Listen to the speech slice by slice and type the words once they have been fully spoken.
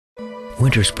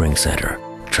WinterSpring Center,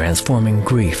 transforming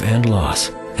grief and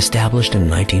loss. Established in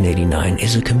 1989,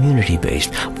 is a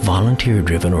community-based,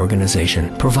 volunteer-driven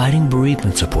organization providing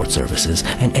bereavement support services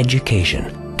and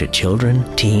education to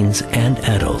children, teens, and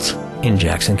adults in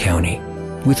Jackson County,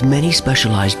 with many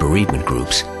specialized bereavement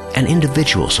groups and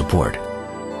individual support.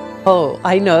 Oh,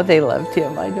 I know they loved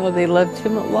him. I know they loved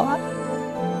him a lot.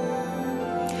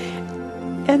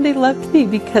 And they loved me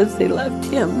because they loved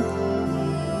him.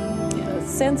 A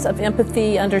sense of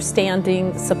empathy,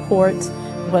 understanding, support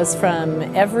was from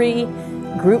every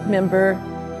group member,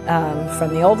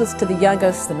 from the oldest to the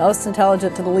youngest, the most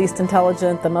intelligent to the least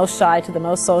intelligent, the most shy to the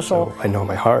most social. So I know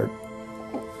my heart.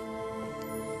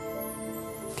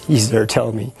 He's there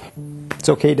telling me, it's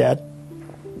okay, Dad.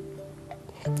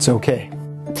 It's okay.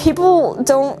 People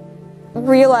don't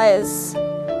realize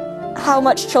how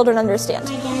much children understand.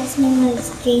 My dad's name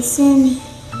was Jason.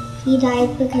 He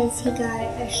died because he got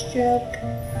a stroke.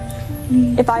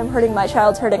 If I'm hurting, my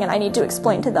child's hurting, and I need to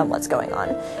explain to them what's going on.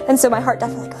 And so my heart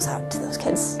definitely goes out to those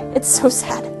kids. It's so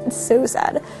sad. It's so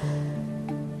sad.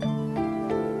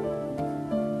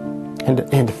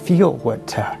 And to feel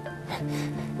what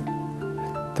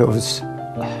those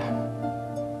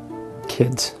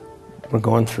kids were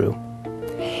going through.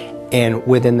 And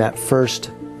within that first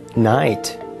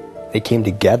night, they came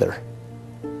together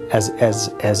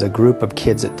as a group of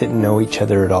kids that didn't know each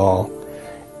other at all,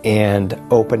 and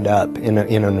opened up in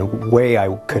a way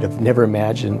I could have never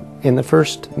imagined in the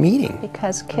first meeting.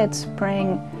 Because kids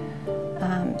bring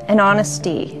an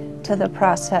honesty to the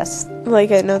process.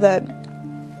 Like, I know that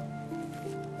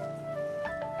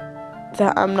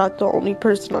I'm not the only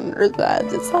person on earth that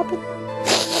this happened.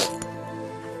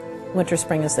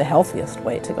 WinterSpring is the healthiest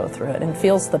way to go through it and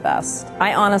feels the best.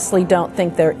 I honestly don't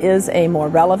think there is a more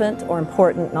relevant or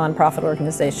important nonprofit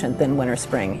organization than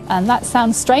WinterSpring. And that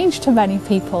sounds strange to many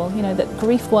people, you know, that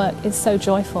grief work is so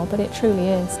joyful, but it truly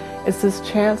is. It's this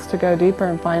chance to go deeper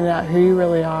and find out who you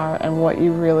really are and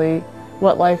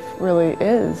what life really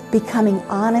is. Becoming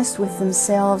honest with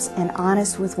themselves and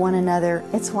honest with one another,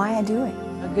 it's why I do it.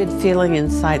 A good feeling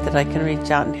inside that I can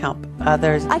reach out and help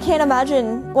others. I can't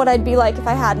imagine what I'd be like if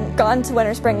I hadn't gone to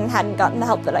WinterSpring and hadn't gotten the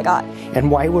help that I got.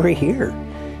 And why we're here.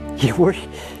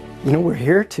 We're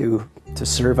here to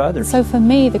serve others. So for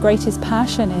me, the greatest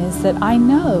passion is that I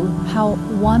know how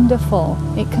wonderful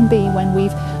it can be when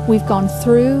we've gone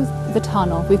through the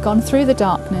tunnel, we've gone through the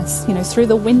darkness, you know, through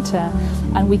the winter,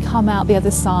 and we come out the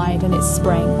other side and it's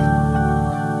spring.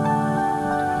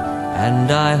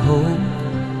 And I hope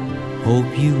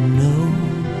you know,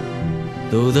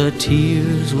 though the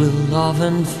tears will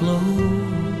often flow,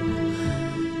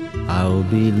 I'll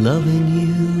be loving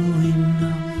you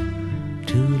enough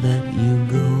to let you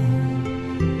go.